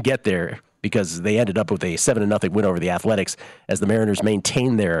 it didn't get there because they ended up with a 7-0 win over the Athletics as the Mariners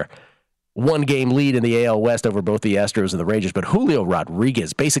maintained their one-game lead in the AL West over both the Astros and the Rangers. But Julio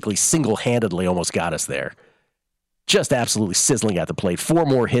Rodriguez basically single-handedly almost got us there. Just absolutely sizzling at the plate. 4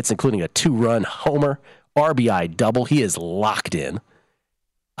 more hits, including a 2-run homer, RBI double. He is locked in.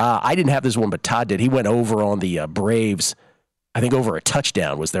 I didn't have this one, but Todd did. He went over on the Braves, I think over a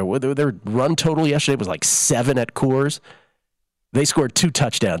touchdown. Was their run total yesterday was like 7 at Coors. They scored 2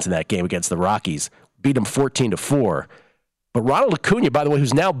 touchdowns in that game against the Rockies, beat them 14-4. But Ronald Acuna, by the way,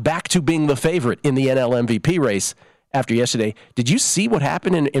 who's now back to being the favorite in the NL MVP race after yesterday, did you see what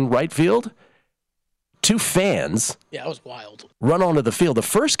happened in right field? 2 fans. Yeah, that was wild. Run onto the field. The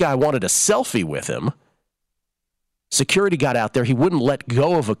first guy wanted a selfie with him. Security got out there. He wouldn't let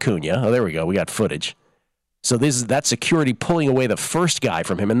go of Acuna. Oh, there we go. We got footage. So that security pulling away the first guy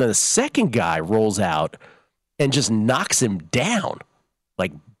from him. And then the second guy rolls out and just knocks him down.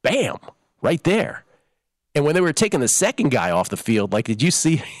 Like, bam, right there. And when they were taking the second guy off the field, like, did you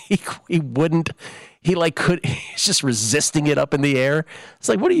see he wouldn't, he's just resisting it up in the air. It's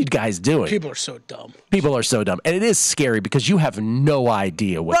like, what are you guys doing? People are so dumb. People are so dumb. And it is scary because you have no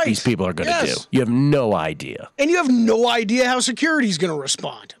idea what these people are going to do. You have no idea. And you have no idea how security's going to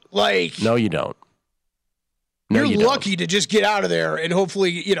respond. Like, no, you don't. You're lucky to just get out of there and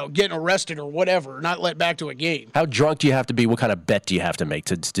hopefully, get arrested or whatever, not let back to a game. How drunk do you have to be? What kind of bet do you have to make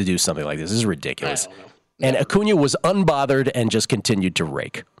to do something like this? This is ridiculous. I don't know. And Acuna was unbothered and just continued to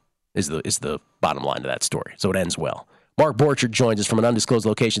rake, is the bottom line of that story. So it ends well. Mark Borchert joins us from an undisclosed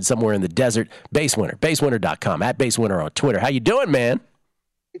location somewhere in the desert. BaseWinner, basewinner.com, at BaseWinner on Twitter. How you doing, man?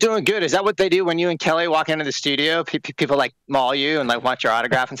 Doing good. Is that what they do when you and Kelly walk into the studio? People like maul you and like want your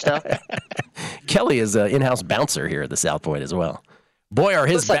autograph and stuff? Kelly is an in-house bouncer here at the South Point as well. Boy, are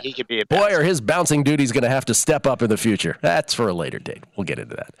his bouncing duties going to have to step up in the future. That's for a later date. We'll get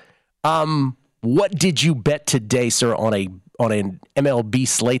into that. What did you bet today, sir, on an MLB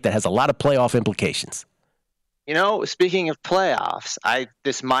slate that has a lot of playoff implications? Speaking of playoffs,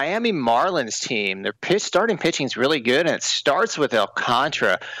 this Miami Marlins team, their starting pitching is really good, and it starts with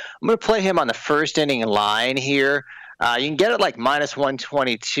Alcantara. I'm going to play him on the first inning line here. You can get it like minus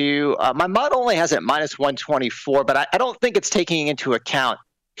 122. My model only has it minus 124, but I don't think it's taking into account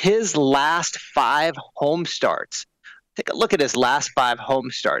his last 5 home starts. Take a look at his last 5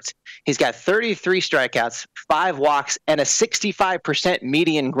 home starts. He's got 33 strikeouts, 5 walks, and a 65%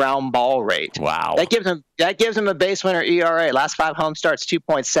 median ground ball rate. Wow. That gives him a base winner ERA. Last 5 home starts,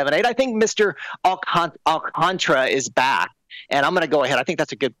 2.78. I think Mr. Alcantara is back, and I'm going to go ahead. I think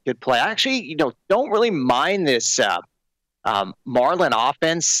that's a good play. I actually, don't really mind this Marlin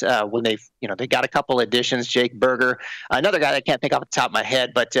offense when they got a couple additions. Jake Berger, another guy that I can't think off the top of my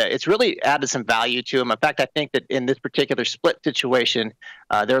head, but it's really added some value to him. In fact, I think that in this particular split situation,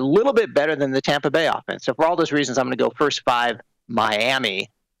 they're a little bit better than the Tampa Bay offense. So for all those reasons, I'm going to go first 5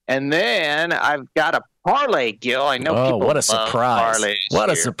 Miami, and then I've got a parlay, Gil. I know people what a surprise! What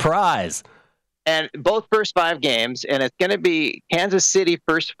a surprise! And both first 5 games, and it's going to be Kansas City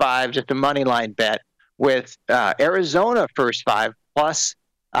first 5, just a money line bet, with Arizona first 5 plus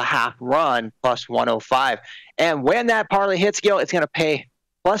a half run plus 105. And when that parlay hits, Gil, it's going to pay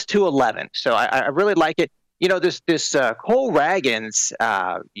plus 211. So I really like it. This Cole Ragans,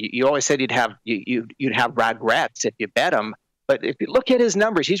 you always said you'd have regrets if you bet him. But if you look at his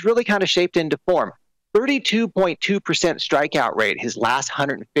numbers, he's really kind of shaped into form. 32.2% strikeout rate his last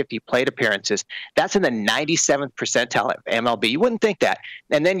 150 plate appearances. That's in the 97th percentile at MLB. You wouldn't think that.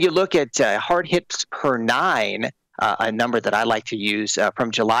 And then you look at hard hits per 9, a number that I like to use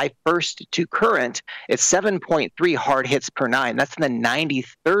from July 1st to current. It's 7.3 hard hits per 9. That's in the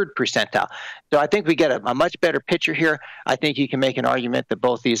 93rd percentile. So I think we get a much better picture here. I think you can make an argument that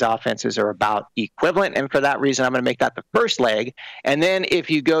both these offenses are about equivalent. And for that reason, I'm going to make that the first leg. And then if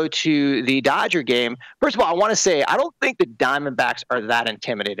you go to the Dodger game, first of all, I want to say I don't think the Diamondbacks are that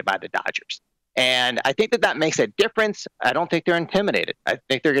intimidated by the Dodgers. And I think that makes a difference. I don't think they're intimidated. I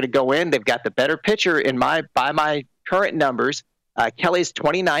think they're going to go in. They've got the better pitcher by my current numbers. Kelly's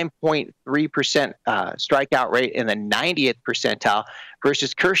 29.3% strikeout rate in the 90th percentile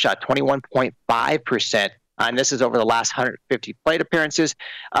versus Kershaw, 21.5%. And this is over the last 150 plate appearances.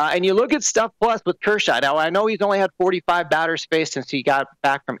 And you look at Stuff Plus with Kershaw. Now, I know he's only had 45 batters faced since he got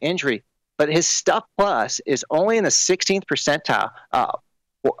back from injury, but his Stuff Plus is only in the 16th percentile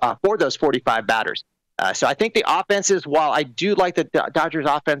for those 45 batters. So I think the offenses, while I do like the Dodgers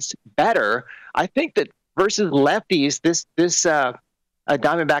offense better, I think that versus lefties, this a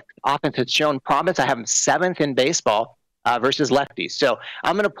Diamondback offense that's shown promise. I have them 7th in baseball versus lefties. So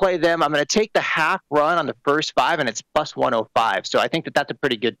I'm going to play them. I'm going to take the half run on the first 5, and it's plus 105. So I think that's a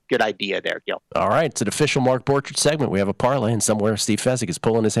pretty good idea there, Gil. All right. It's an official Mark Borchert segment. We have a parlay, and somewhere Steve Fezzik is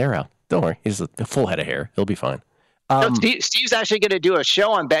pulling his hair out. Don't worry. He's a full head of hair. He'll be fine. Steve's actually going to do a show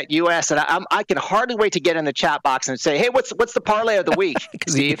on BetUS, and I can hardly wait to get in the chat box and say, hey, what's the parlay of the week,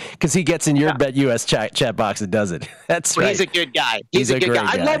 Steve? Because he gets in your BetUS chat box and does it. That's right. He's a good guy. He's a good guy.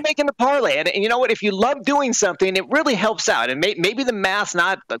 I love making the parlay, and you know what? If you love doing something, it really helps out. And maybe the math's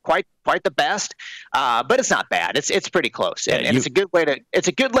not quite the best, but it's not bad. It's pretty close, and it's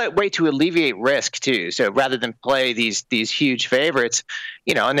a good way to alleviate risk too. So rather than play these huge favorites,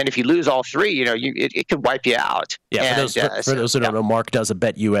 and then if you lose all 3, it could wipe you out. Yeah, for those who don't know, Mark does a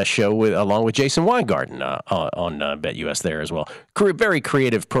BetUS show along with Jason Weingarten on BetUS there as well. Very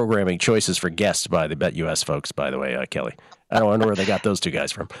creative programming choices for guests by the BetUS folks, by the way, Kelly. I don't know where they got those 2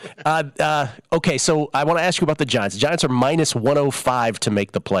 guys from. Okay, so I want to ask you about the Giants. The Giants are minus 105 to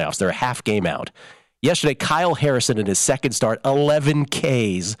make the playoffs. They're a half game out. Yesterday, Kyle Harrison in his second start, 11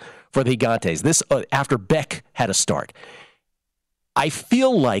 Ks for the Gigantes. This after Beck had a start. I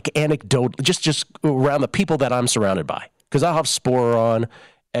feel like anecdote, just around the people that I'm surrounded by, because I'll have Sporer on,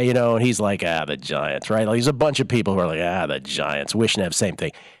 and he's like, the Giants, right? Like, there's a bunch of people who are like, the Giants, Wishnev, same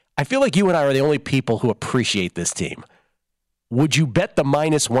thing. I feel like you and I are the only people who appreciate this team. Would you bet the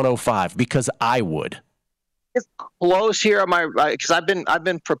minus 105? Because I would. It's close here on because I've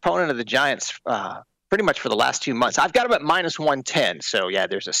been proponent of the Giants pretty much for the last 2 months. I've got them at minus 110. So yeah,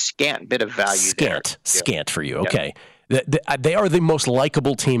 there's a scant bit of value there. Scant for you. Okay. They are the most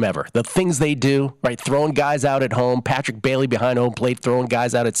likable team ever. The things they do, right? Throwing guys out at home, Patrick Bailey behind home plate, throwing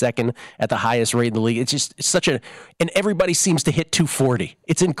guys out at second at the highest rate in the league. It's and everybody seems to hit 240.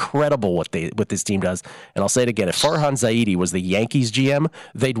 It's incredible what this team does. And I'll say it again: if Farhan Zaidi was the Yankees GM,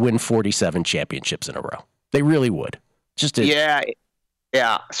 they'd win 47 championships in a row. They really would. Yeah.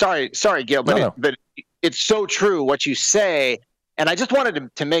 Sorry, Gil, but but it's so true what you say. And I just wanted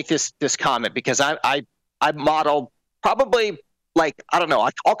to make this comment because I model. Probably, I don't know,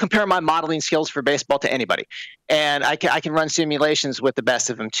 I'll compare my modeling skills for baseball to anybody. And I can run simulations with the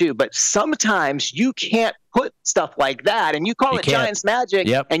best of them too. But sometimes you can't put stuff like that, and you call it Giants magic,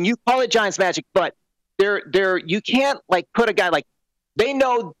 and you call it Giants magic, but you can't put a guy they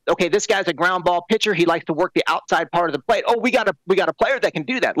know, okay, this guy's a ground ball pitcher. He likes to work the outside part of the plate. Oh, we got a player that can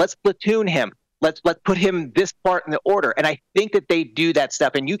do that. Let's platoon him. Let's put him this part in the order. And I think that they do that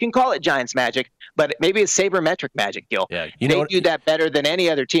stuff. And you can call it Giants magic, but maybe it's sabermetric magic, Gil. Yeah, they do that better than any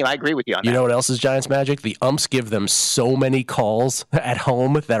other team. I agree with you on that. You know what else is Giants magic? The umps give them so many calls at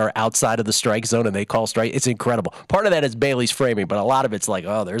home that are outside of the strike zone, and they call strike. It's incredible. Part of that is Bailey's framing, but a lot of it's like,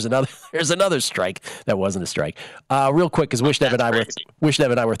 there's another strike that wasn't a strike. Real quick, because Wishnev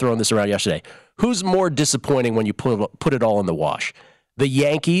and I were throwing this around yesterday. Who's more disappointing when you put it all in the wash? The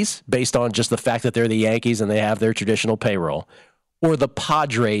Yankees, based on just the fact that they're the Yankees and they have their traditional payroll, or the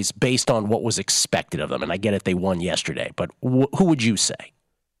Padres based on what was expected of them? And I get it, they won yesterday, but who would you say?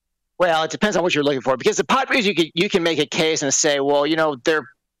 Well, it depends on what you're looking for, because the Padres, you can make a case and say, well,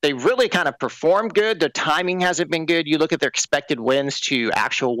 they really kind of perform good. Their timing hasn't been good. You look at their expected wins to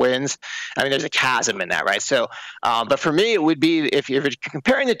actual wins. I mean, there's a chasm in that, right? So, but for me, it would be, if you're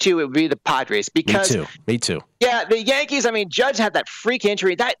comparing the two, it would be the Padres. Because Me too. Yeah, the Yankees, I mean, Judge had that freak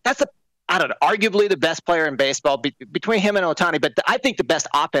injury. That's arguably the best player in baseball between him and Ohtani, but I think the best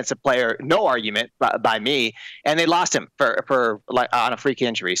offensive player, no argument by me, and they lost him for on a freak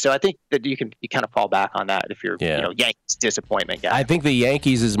injury. So I think that you kind of fall back on that if you're Yankees disappointment guy. I think the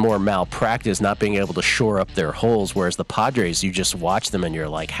Yankees is more malpractice, not being able to shore up their holes, whereas the Padres, you just watch them and you're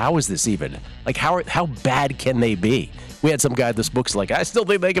like, how is this even? Like, how bad can they be? We had some guy at this book's like, I still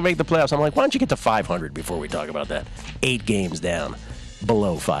think they can make the playoffs. I'm like, why don't you get to 500 before we talk about that? 8 games down.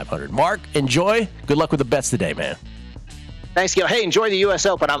 Below 500. Mark, enjoy. Good luck with the bets today, man. Thanks, Gil. Hey, enjoy the U.S.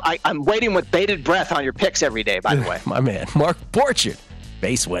 Open. I'm waiting with bated breath on your picks every day, by the way. My man, Mark Borchert,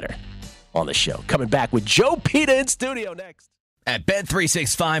 base winner on the show. Coming back with Joe Pita in studio next. At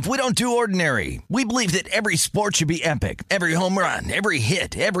Bet365, we don't do ordinary. We believe that every sport should be epic. Every home run, every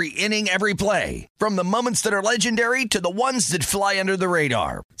hit, every inning, every play. From the moments that are legendary to the ones that fly under the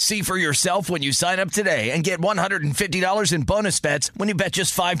radar. See for yourself when you sign up today and get $150 in bonus bets when you bet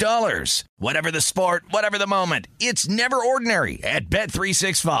just $5. Whatever the sport, whatever the moment, it's never ordinary at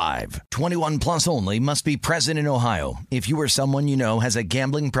Bet365. 21 plus only. Must be present in Ohio. If you or someone you know has a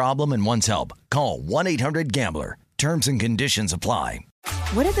gambling problem and wants help, call 1-800-GAMBLER. Terms and conditions apply.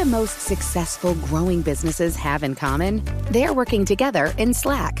 What do the most successful growing businesses have in common? They're working together in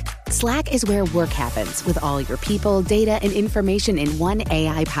Slack. Slack is where work happens with all your people, data, and information in one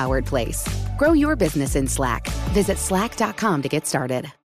AI-powered place. Grow your business in Slack. Visit slack.com to get started.